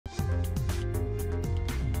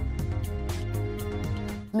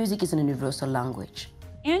Music is an universal language.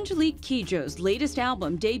 Angélique Kidjo's latest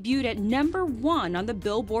album debuted at #1 on the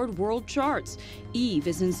Billboard World Charts. Eve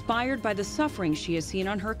is inspired by the suffering she has seen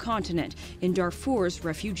on her continent in Darfur's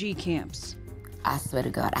refugee camps. I swear to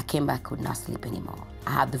God, I came back, could not sleep anymore.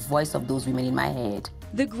 I have the voice of those women in my head.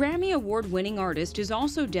 The Grammy Award-winning artist is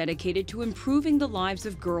also dedicated to improving the lives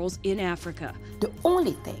of girls in Africa. The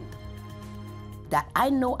only thing that I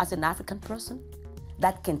know as an African person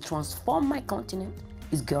that can transform my continent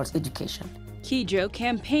is girls' education. Kidjo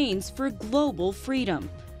campaigns for global freedom.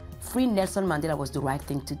 Free Nelson Mandela was the right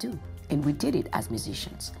thing to do, and we did it as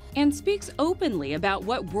musicians. And speaks openly about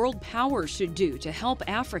what world powers should do to help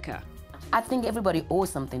Africa. I think everybody owes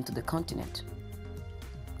something to the continent.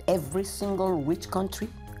 Every single rich country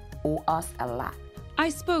owes us a lot. I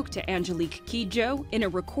spoke to Angélique Kidjo in a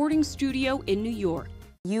recording studio in New York.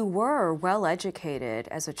 You were well educated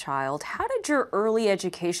as a child. How did your early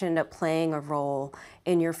education end up playing a role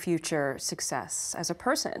in your future success as a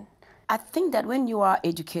person? I think that when you are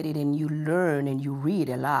educated and you learn and you read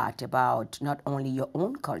a lot about not only your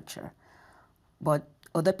own culture, but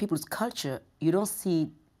other people's culture, you don't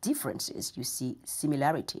see differences, you see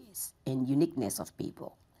similarities and uniqueness of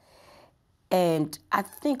people. And I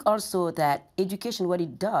think also that education, what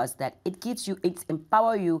it does, that it gives you, it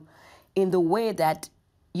empowers you in the way that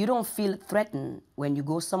you don't feel threatened when you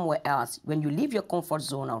go somewhere else. When you leave your comfort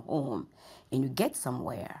zone or home and you get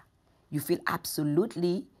somewhere, you feel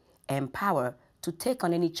absolutely empowered to take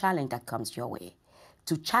on any challenge that comes your way,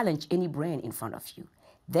 to challenge any brain in front of you.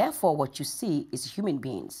 Therefore, what you see is human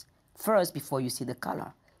beings first before you see the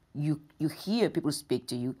color. You hear people speak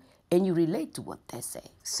to you and you relate to what they say.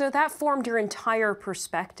 So that formed your entire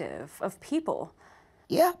perspective of people.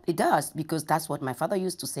 Yeah, it does, because that's what my father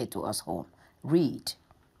used to say to us home. Read,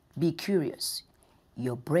 be curious.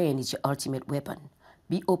 Your brain is your ultimate weapon.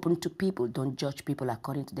 Be open to people, don't judge people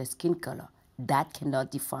according to their skin color. That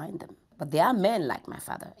cannot define them. But there are men like my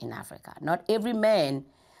father in Africa. Not every man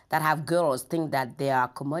that have girls think that they are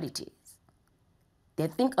commodities. They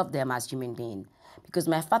think of them as human beings. Because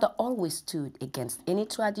my father always stood against any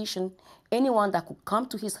tradition, anyone that could come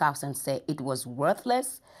to his house and say it was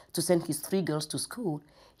worthless to send his 3 girls to school.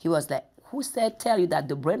 He was like, who said, tell you that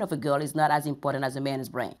the brain of a girl is not as important as a man's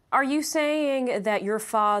brain? Are you saying that your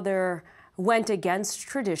father went against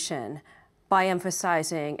tradition by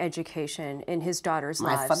emphasizing education in his daughters'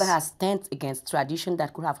 lives? My father has stand against tradition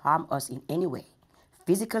that could have harmed us in any way,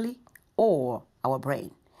 physically or our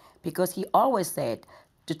brain. Because he always said,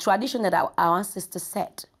 the tradition that our ancestors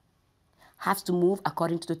set has to move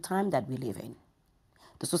according to the time that we live in.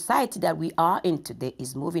 The society that we are in today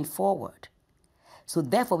is moving forward. So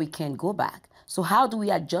therefore we can't go back. So how do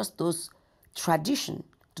we adjust those traditions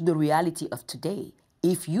to the reality of today?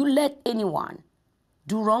 If you let anyone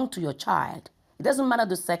do wrong to your child, it doesn't matter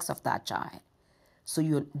the sex of that child. So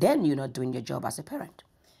then you're not doing your job as a parent.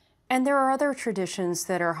 And there are other traditions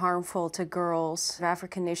that are harmful to girls.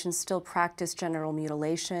 African nations still practice genital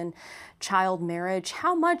mutilation, child marriage.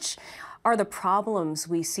 How much are the problems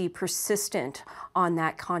we see persistent on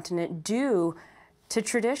that continent due to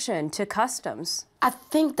tradition, to customs? I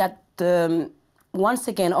think that, once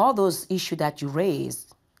again, all those issues that you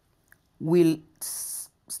raised will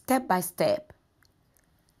step by step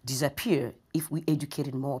disappear if we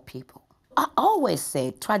educated more people. I always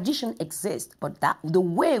say tradition exists, but the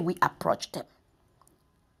way we approach them,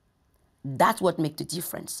 that's what makes the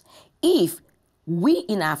difference. If we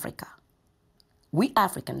in Africa, we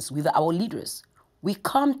Africans with our leaders, we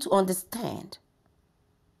come to understand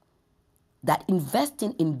that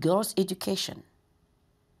investing in girls' education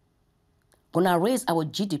gonna raise our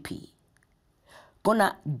GDP,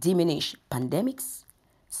 gonna diminish pandemics,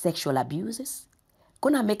 sexual abuses,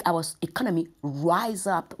 gonna make our economy rise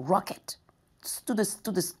up, rocket to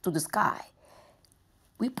the sky.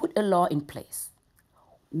 We put a law in place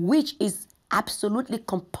which is absolutely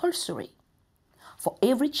compulsory for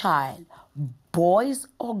every child, boys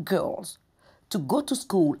or girls, to go to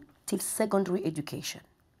school till secondary education.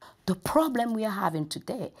 The problem we are having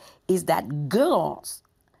today is that girls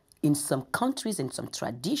in some countries, in some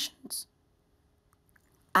traditions,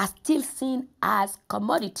 are still seen as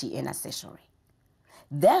commodity and accessory.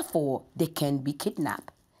 Therefore, they can be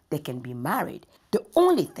kidnapped, they can be married. The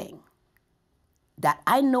only thing that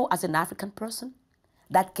I know as an African person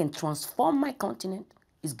that can transform my continent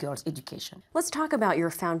is girls' education. Let's talk about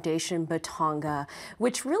your foundation, Batanga,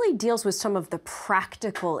 which really deals with some of the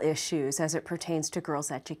practical issues as it pertains to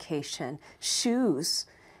girls' education. Shoes,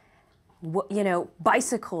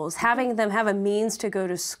 bicycles, having them have a means to go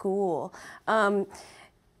to school.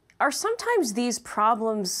 Are sometimes these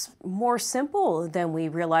problems more simple than we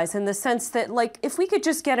realize, in the sense that, like, if we could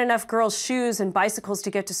just get enough girls' shoes and bicycles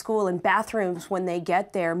to get to school and bathrooms when they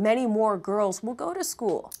get there, many more girls will go to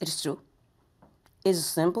school? It is true. It's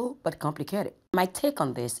simple but complicated. My take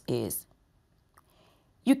on this is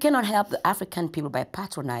you cannot help the African people by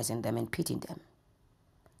patronizing them and pitying them.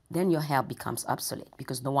 Then your help becomes obsolete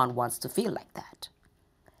because no one wants to feel like that.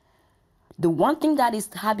 The one thing that has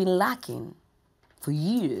been lacking for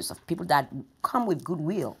years of people that come with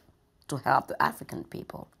goodwill to help the African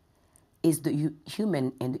people is the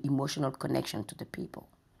human and the emotional connection to the people.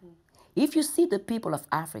 If you see the people of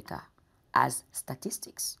Africa as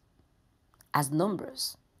statistics, as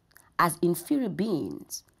numbers, as inferior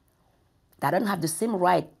beings that don't have the same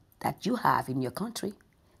right that you have in your country,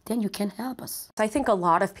 then you can help us. I think a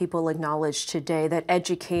lot of people acknowledge today that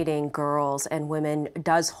educating girls and women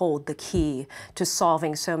does hold the key to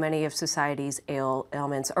solving so many of society's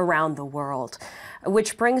ailments around the world,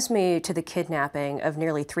 which brings me to the kidnapping of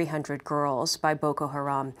nearly 300 girls by Boko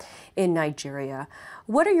Haram in Nigeria.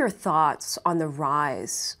 What are your thoughts on the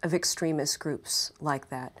rise of extremist groups like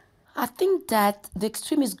that? I think that the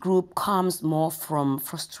extremist group comes more from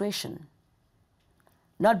frustration,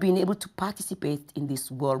 not being able to participate in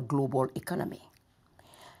this world global economy.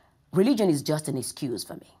 Religion is just an excuse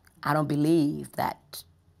for me. I don't believe that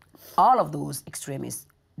all of those extremists,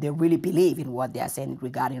 they really believe in what they are saying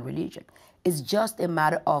regarding religion. It's just a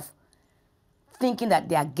matter of thinking that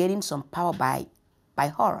they are getting some power by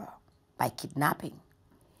horror, by kidnapping.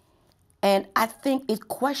 And I think it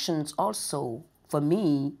questions also, for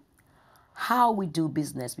me, how we do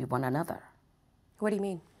business with one another. What do you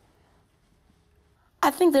mean? I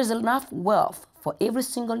think there's enough wealth for every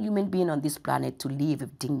single human being on this planet to live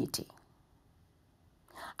with dignity.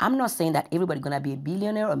 I'm not saying that everybody's gonna be a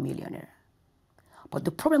billionaire or millionaire, but the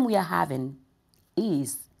problem we are having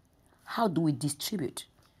is how do we distribute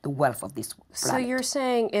the wealth of this planet? So you're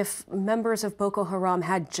saying if members of Boko Haram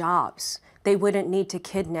had jobs, they wouldn't need to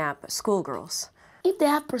kidnap schoolgirls? If they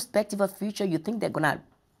have perspective of future, you think they're gonna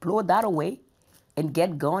blow that away and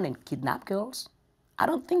get gone and kidnap girls? I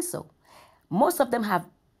don't think so. Most of them have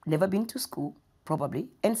never been to school, probably,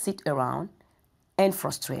 and sit around and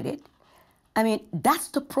frustrated. I mean, that's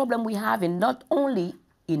the problem we have not only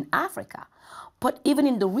in Africa, but even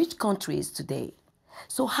in the rich countries today.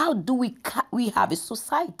 So how do we have a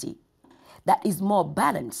society that is more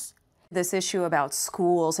balanced? This issue about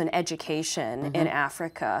schools and education in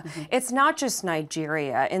Africa, it's not just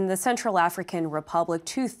Nigeria. In the Central African Republic,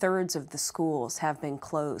 2/3 of the schools have been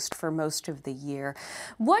closed for most of the year.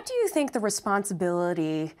 What do you think the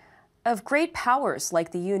responsibility of great powers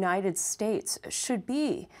like the United States should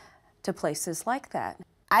be to places like that?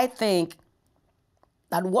 I think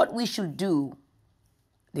that what we should do,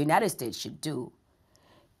 the United States should do,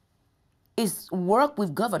 is work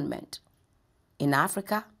with government in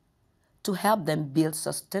Africa to help them build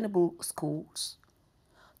sustainable schools,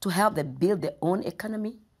 to help them build their own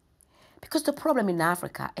economy. Because the problem in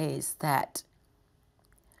Africa is that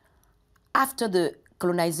after the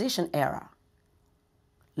colonization era,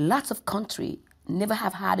 lots of countries never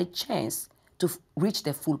have had a chance to reach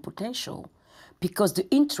their full potential because the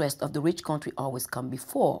interest of the rich country always come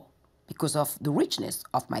before because of the richness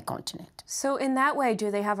of my continent. So in that way,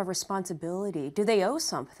 do they have a responsibility? Do they owe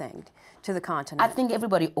something to the continent? I think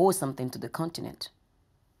everybody owes something to the continent.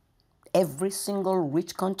 Every single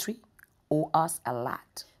rich country owes us a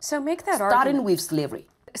lot. So make that Starting argument. with slavery.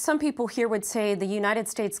 Some people here would say the United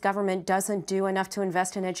States government doesn't do enough to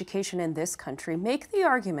invest in education in this country. Make the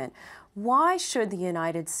argument. Why should the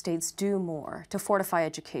United States do more to fortify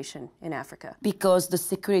education in Africa? Because the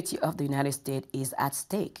security of the United States is at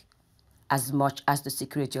stake as much as the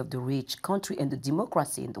security of the rich country and the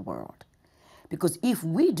democracy in the world. Because if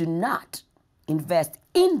we do not invest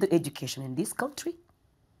in the education in this country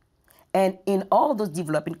and in all those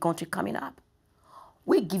developing countries coming up,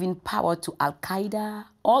 we're giving power to Al-Qaeda,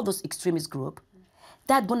 all those extremist groups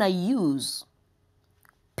that are gonna use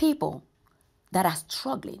people that are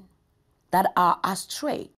struggling, that are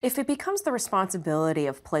astray. If it becomes the responsibility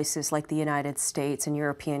of places like the United States and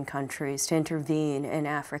European countries to intervene in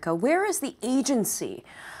Africa, where is the agency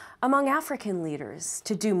among African leaders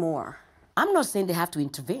to do more? I'm not saying they have to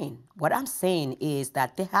intervene. What I'm saying is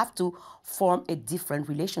that they have to form a different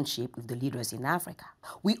relationship with the leaders in Africa.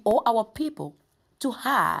 We owe our people to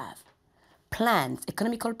have plans,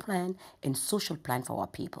 economical plan and social plan for our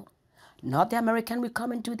people. Not the American will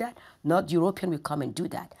come and do that, not the European will come and do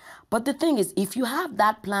that. But the thing is, if you have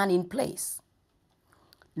that plan in place,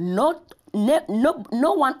 no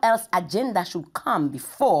one else's agenda should come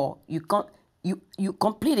before you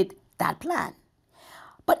completed that plan.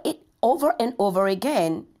 But it over and over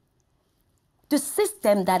again, the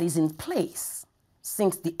system that is in place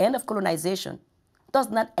since the end of colonization does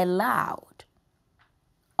not allow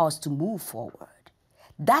us to move forward.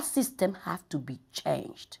 That system has to be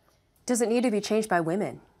changed. Does it need to be changed by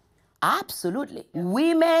women? Absolutely. Yeah.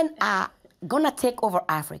 Women are gonna take over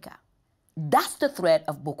Africa. That's the threat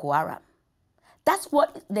of Boko Haram. That's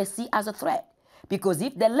what they see as a threat. Because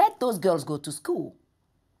if they let those girls go to school,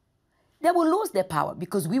 they will lose their power,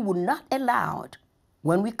 because we will not allow,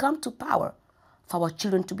 when we come to power, for our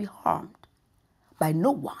children to be harmed by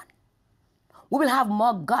no one. We will have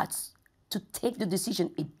more guts to take the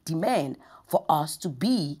decision it demands for us to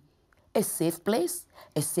be a safe place,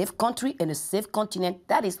 a safe country, and a safe continent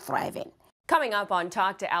that is thriving. Coming up on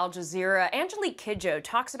Talk to Al Jazeera, Angélique Kidjo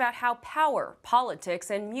talks about how power,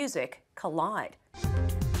 politics, and music collide.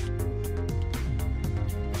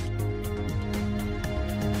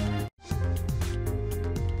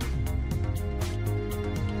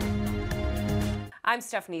 I'm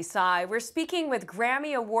Stephanie Tsai. We're speaking with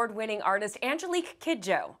Grammy Award-winning artist Angélique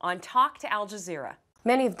Kidjo on Talk to Al Jazeera.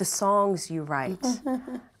 Many of the songs you write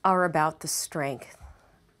are about the strength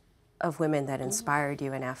of women that inspired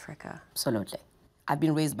you in Africa. Absolutely. I've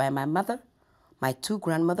been raised by my mother, my two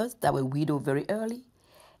grandmothers that were widowed very early,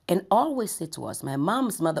 and always said to us, my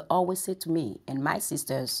mom's mother always said to me and my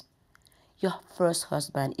sisters, your first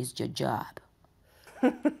husband is your job.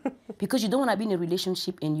 Because you don't want to be in a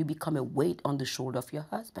relationship and you become a weight on the shoulder of your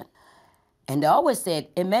husband. And they always said,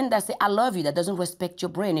 a man that says, I love you, that doesn't respect your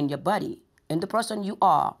brain and your body and the person you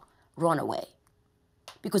are, run away.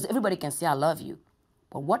 Because everybody can say, I love you.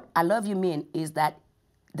 But what I love you mean is that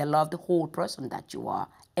they love the whole person that you are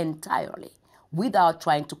entirely, without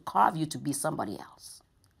trying to carve you to be somebody else.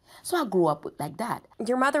 So I grew up like that.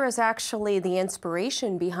 Your mother is actually the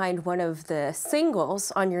inspiration behind one of the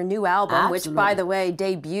singles on your new album, Absolutely. Which, by the way,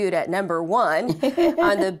 debuted at #1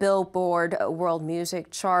 on the Billboard World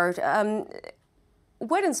Music Chart.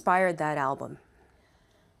 What inspired that album?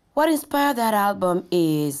 What inspired that album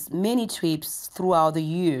is many trips throughout the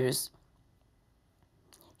years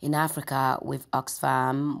in Africa with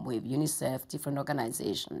Oxfam, with UNICEF, different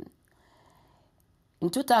organizations. In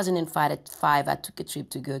 2005, I took a trip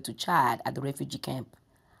to go to Chad at the refugee camp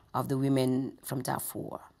of the women from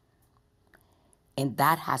Darfur. And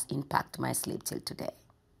that has impacted my sleep till today.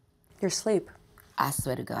 Your sleep? I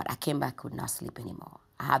swear to God, I came back, could not sleep anymore.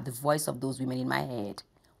 I have the voice of those women in my head.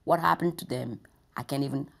 What happened to them, I can't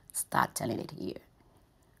even start telling it here.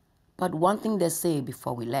 But one thing they say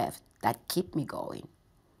before we left that kept me going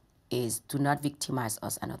is, do not victimize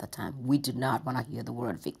us another time. We do not want to hear the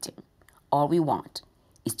word victim. All we want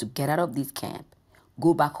is to get out of this camp,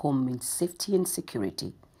 go back home in safety and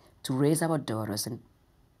security, to raise our daughters and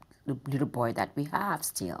the little boy that we have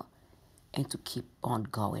still, and to keep on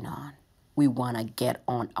going on. We want to get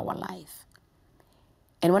on our life.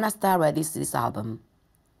 And when I started writing this album,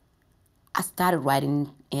 I started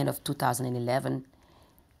writing end of 2011,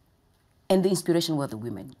 and the inspiration were the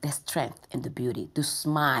women, the strength and the beauty, the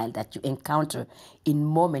smile that you encounter in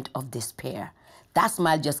moment of despair. That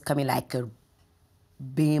smile just coming like a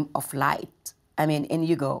beam of light. I mean, and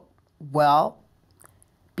you go, well,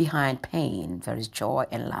 behind pain, there is joy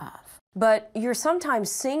and love. But you're sometimes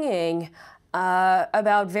singing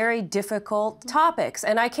about very difficult topics.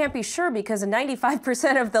 And I can't be sure because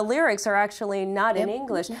 95% of the lyrics are actually not in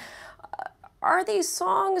English. Are these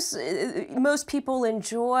songs most people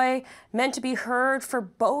enjoy meant to be heard for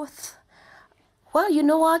both? Well, you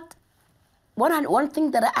know what? One thing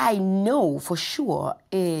that I know for sure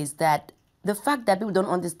is that the fact that people don't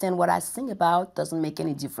understand what I sing about doesn't make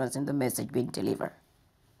any difference in the message being delivered.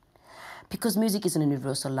 Because music is an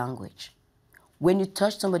universal language. When you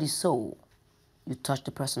touch somebody's soul, you touch the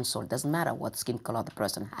person's soul. It doesn't matter what skin color the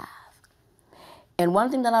person has. And one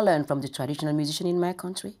thing that I learned from the traditional musician in my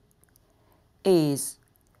country is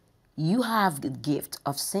you have the gift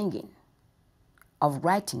of singing, of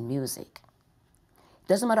writing music.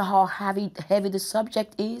 Doesn't matter how heavy the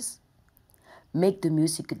subject is, make the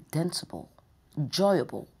music danceable,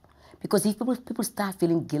 enjoyable. Because if people start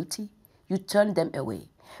feeling guilty, you turn them away.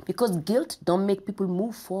 Because guilt don't make people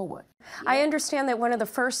move forward. I understand that one of the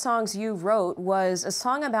first songs you wrote was a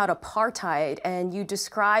song about apartheid, and you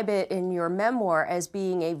describe it in your memoir as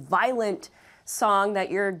being a violent song that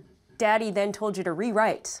your daddy then told you to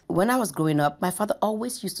rewrite. When I was growing up, my father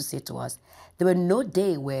always used to say to us, there were no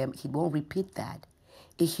day where he won't repeat that.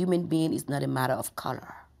 A human being is not a matter of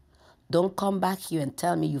color. Don't come back here and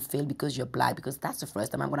tell me you failed because you're black, because that's the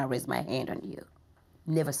first time I'm going to raise my hand on you.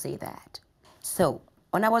 Never say that. So,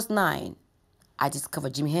 when I was 9, I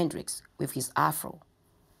discovered Jimi Hendrix with his afro.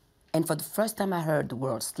 And for the first time, I heard the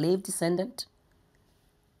word slave descendant.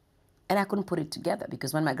 And I couldn't put it together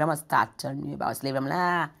because when my grandma started telling me about slavery, I'm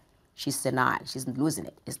like, she's senile, she's losing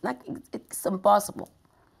it. It's impossible.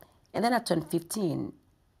 And then I turned 15,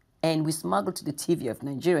 and we smuggled to the TV of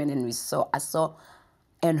Nigeria, and I saw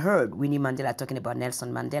and heard Winnie Mandela talking about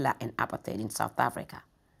Nelson Mandela and apartheid in South Africa.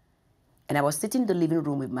 And I was sitting in the living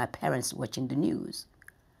room with my parents watching the news.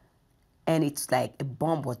 And it's like a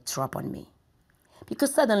bomb was dropped on me.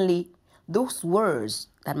 Because suddenly, those words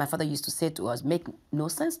that my father used to say to us make no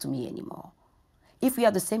sense to me anymore. If we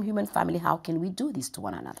are the same human family, how can we do this to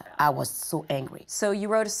one another? I was so angry. So you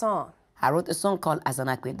wrote a song. I wrote a song called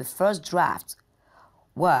Azanakwe. The first draft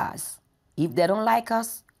was, if they don't like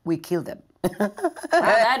us, we kill them. Wow,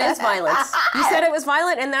 that is violence. You said it was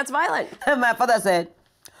violent, and that's violent. My father said,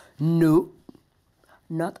 no,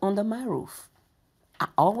 not under my roof. I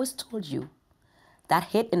always told you that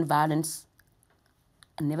hate and violence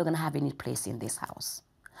are never going to have any place in this house.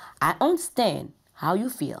 I understand how you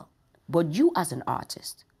feel, but you as an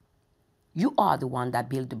artist, you are the one that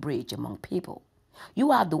built the bridge among people.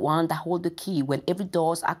 You are the one that hold the key when every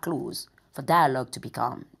doors are closed for dialogue to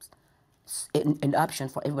become an option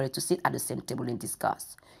for everybody to sit at the same table and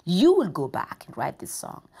discuss. You will go back and write this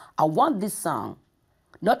song. I want this song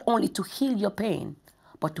not only to heal your pain,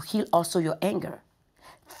 but to heal also your anger.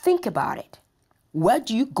 Think about it. Where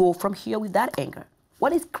do you go from here with that anger?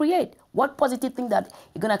 What is create? What positive thing that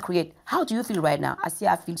you're gonna create? How do you feel right now? I say,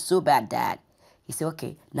 I feel so bad, Dad. He said,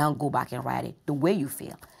 okay, now go back and write it the way you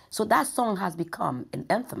feel. So that song has become an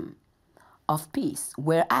anthem of peace,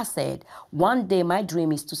 where I said, one day my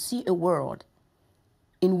dream is to see a world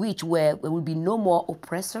in which where there will be no more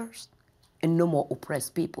oppressors and no more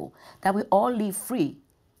oppressed people, that we all live free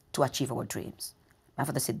to achieve our dreams. My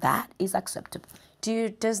father said, that is acceptable.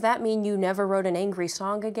 Does that mean you never wrote an angry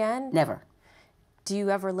song again? Never. Do you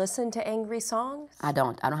ever listen to angry songs? I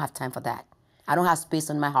don't have time for that. I don't have space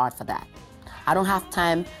in my heart for that. I don't have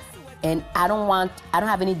time, and I don't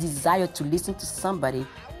have any desire to listen to somebody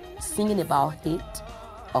singing about hate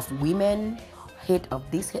of women, hate of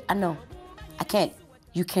this, hate. I know, I can't.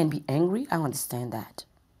 You can be angry, I understand that.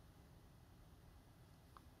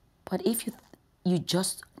 But if you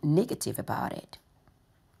just negative about it,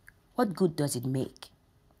 what good does it make?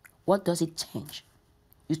 What does it change?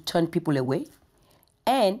 You turn people away.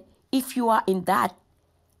 And if you are in that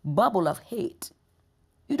bubble of hate,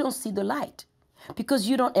 you don't see the light because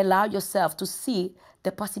you don't allow yourself to see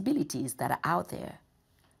the possibilities that are out there.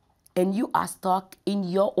 And you are stuck in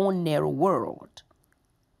your own narrow world.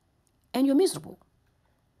 And you're miserable.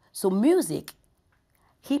 So music,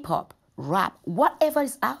 hip hop, rap, whatever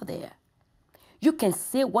is out there, you can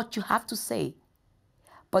say what you have to say,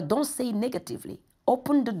 but don't say negatively.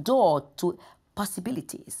 Open the door to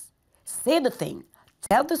possibilities. Say the thing.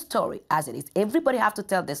 Tell the story as it is. Everybody have to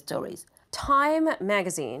tell their stories. Time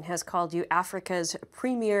magazine has called you Africa's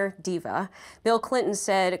premier diva. Bill Clinton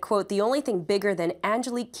said, quote, the only thing bigger than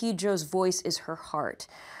Angélique Kidjo's voice is her heart.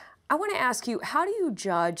 I want to ask you, how do you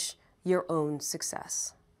judge your own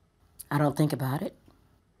success? I don't think about it.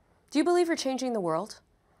 Do you believe you're changing the world?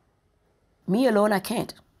 Me alone, I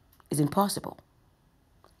can't. It's impossible.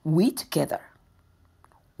 We together,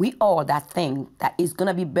 we are that thing that is going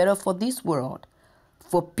to be better for this world,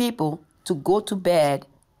 for people to go to bed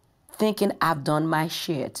thinking I've done my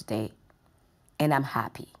share today and I'm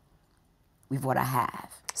happy with what I have.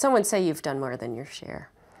 Some would say you've done more than your share.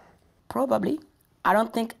 Probably. I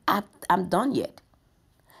don't think I'm done yet.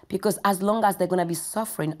 Because as long as they're going to be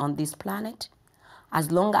suffering on this planet,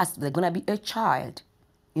 as long as there's going to be a child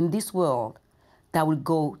in this world that will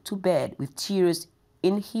go to bed with tears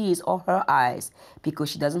in his or her eyes because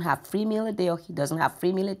she doesn't have 3 meals a day or he doesn't have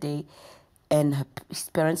 3 meals a day, and his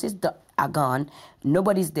parents are gone,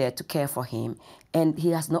 nobody's there to care for him, and he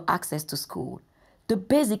has no access to school. The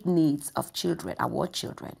basic needs of children, our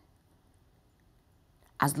children,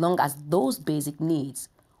 as long as those basic needs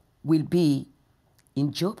will be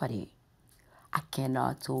in jeopardy, I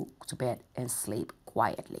cannot go to bed and sleep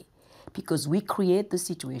quietly because we create the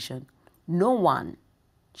situation. No one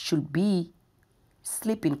should be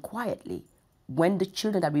sleeping quietly when the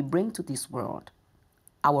children that we bring to this world,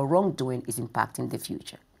 our wrongdoing is impacting the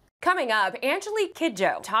future. Coming up, Angélique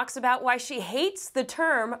Kidjo talks about why she hates the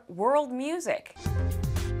term world music.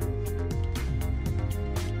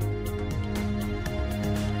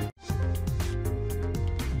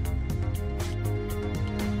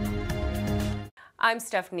 I'm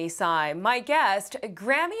Stephanie Tsai. My guest,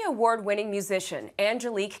 Grammy Award-winning musician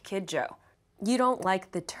Angélique Kidjo. You don't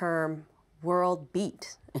like the term world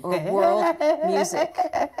beat or world music.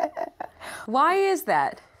 Why is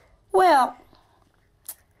that? Well,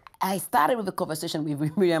 I started with a conversation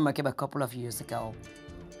with Miriam Makeba a couple of years ago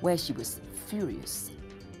where she was furious.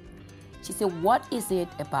 She said, what is it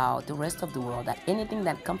about the rest of the world that anything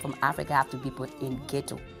that comes from Africa have to be put in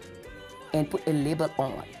ghetto and put a label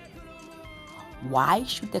on? Why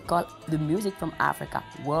should they call the music from Africa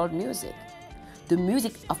world music? The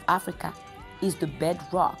music of Africa is the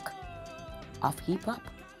bedrock of hip-hop,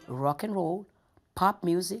 rock and roll, pop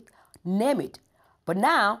music, name it. But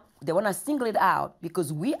now they want to single it out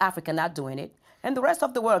because we African are doing it, and the rest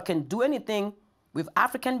of the world can do anything with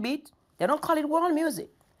African beat. They don't call it world music.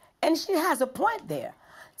 And she has a point there.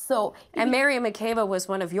 So, and Miriam Makeba was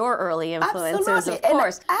one of your early influences, absolutely. of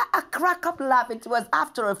course. And I crack up laughing. It was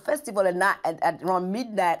after a festival at around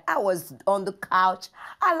midnight. I was on the couch.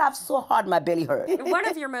 I laughed so hard my belly hurt. One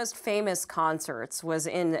of your most famous concerts was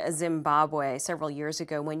in Zimbabwe several years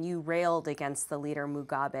ago when you railed against the leader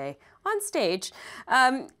Mugabe on stage.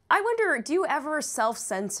 I wonder, do you ever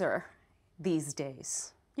self-censor these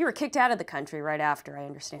days? You were kicked out of the country right after, I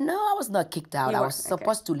understand. No, I was not kicked out. I was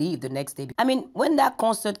supposed to leave the next day. I mean, when that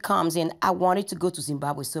concert comes in, I wanted to go to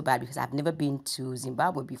Zimbabwe so bad because I've never been to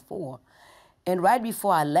Zimbabwe before. And right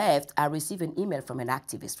before I left, I received an email from an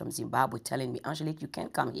activist from Zimbabwe telling me, Angélique, you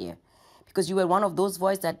can't come here because you were one of those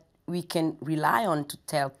voices that we can rely on to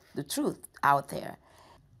tell the truth out there.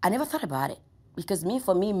 I never thought about it. Because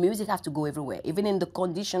for me, music has to go everywhere. Even in the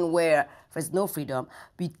condition where there's no freedom,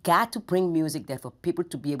 we got to bring music there for people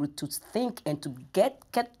to be able to think and to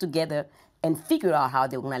get together and figure out how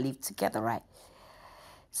they're going to live together, right?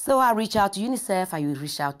 So I reached out to UNICEF, I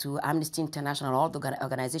reached out to Amnesty International, all the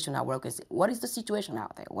organizations I work with, and said, what is the situation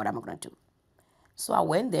out there? What am I going to do? So I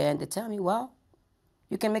went there and they tell me, well,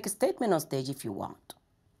 you can make a statement on stage if you want,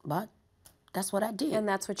 but that's what I did. And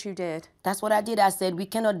that's what you did. That's what I did. I said, we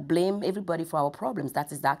cannot blame everybody for our problems.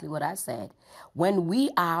 That's exactly what I said. When we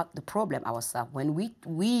are the problem ourselves, when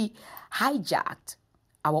we hijacked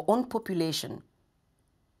our own population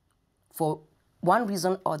for one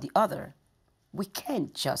reason or the other, we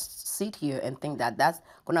can't just sit here and think that that's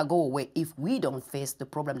going to go away if we don't face the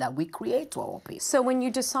problem that we create to our people. So when you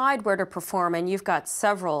decide where to perform, and you've got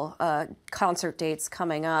several concert dates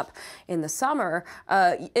coming up in the summer,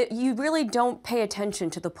 you really don't pay attention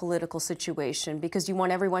to the political situation because you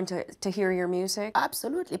want everyone to hear your music?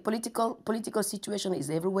 Absolutely. Political situation is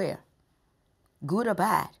everywhere, good or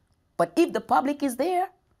bad. But if the public is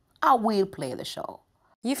there, I will play the show.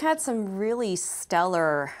 You've had some really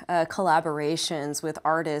stellar collaborations with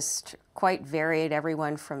artists, quite varied,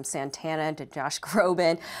 everyone from Santana to Josh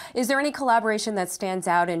Groban. Is there any collaboration that stands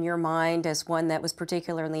out in your mind as one that was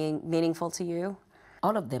particularly meaningful to you?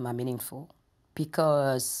 All of them are meaningful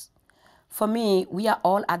because for me, we are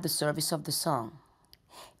all at the service of the song.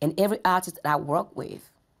 And every artist that I work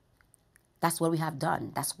with, that's what we have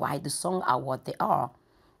done. That's why the songs are what they are,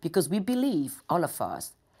 because we believe, all of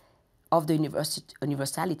us, of the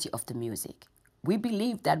universality of the music. We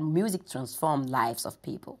believe that music transforms lives of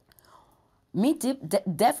people. Me,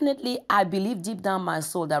 definitely, I believe deep down my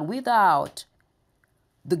soul that without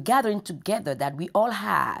the gathering together that we all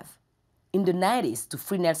have in the 90s to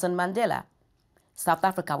free Nelson Mandela, South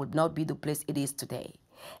Africa would not be the place it is today.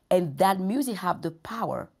 And that music have the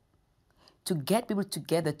power to get people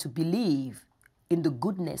together to believe in the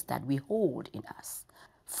goodness that we hold in us.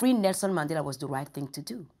 Free Nelson Mandela was the right thing to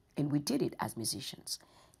do. And we did it as musicians.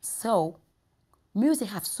 So music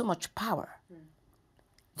has so much power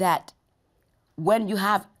that when you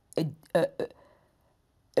have a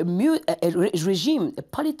regime,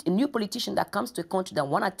 a new politician that comes to a country that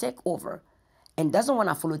want to take over and doesn't want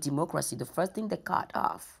to follow democracy, the first thing they cut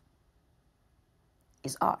off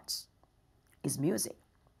is arts, is music.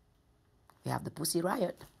 We have the Pussy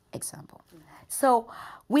Riot example. So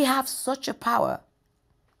we have such a power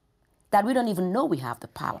that we don't even know we have the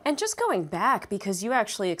power. And just going back, because you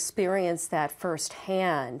actually experienced that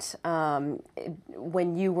firsthand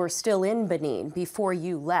when you were still in Benin before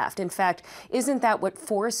you left. In fact, isn't that what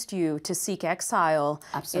forced you to seek exile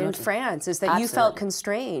in France, is that you felt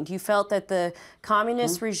constrained? You felt that the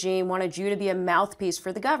communist regime wanted you to be a mouthpiece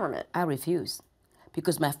for the government. I refused,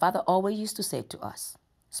 because my father always used to say to us,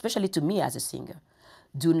 especially to me as a singer,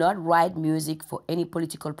 do not write music for any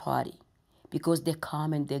political party, because they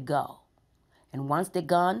come and they go. And once they're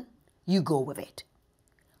gone, you go with it.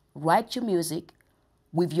 Write your music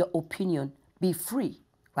with your opinion. Be free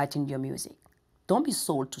writing your music. Don't be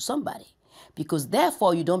sold to somebody, because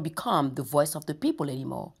therefore you don't become the voice of the people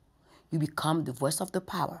anymore. You become the voice of the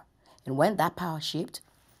power. And when that power shifts,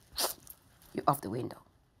 you're off the window.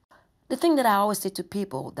 The thing that I always say to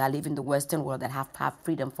people that live in the Western world that have had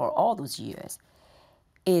freedom for all those years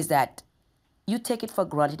is that you take it for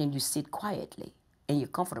granted and you sit quietly and you're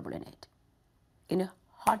comfortable in it, in a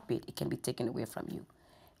heartbeat, it can be taken away from you.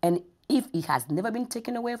 And if it has never been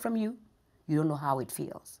taken away from you, you don't know how it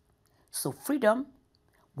feels. So freedom,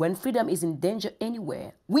 when freedom is in danger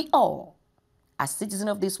anywhere, we all, as citizens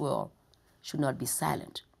of this world, should not be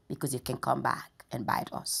silent, because it can come back and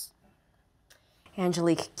bite us.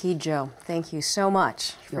 Angélique Kidjo, thank you so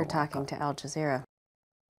much for You're talking welcome. to Al Jazeera.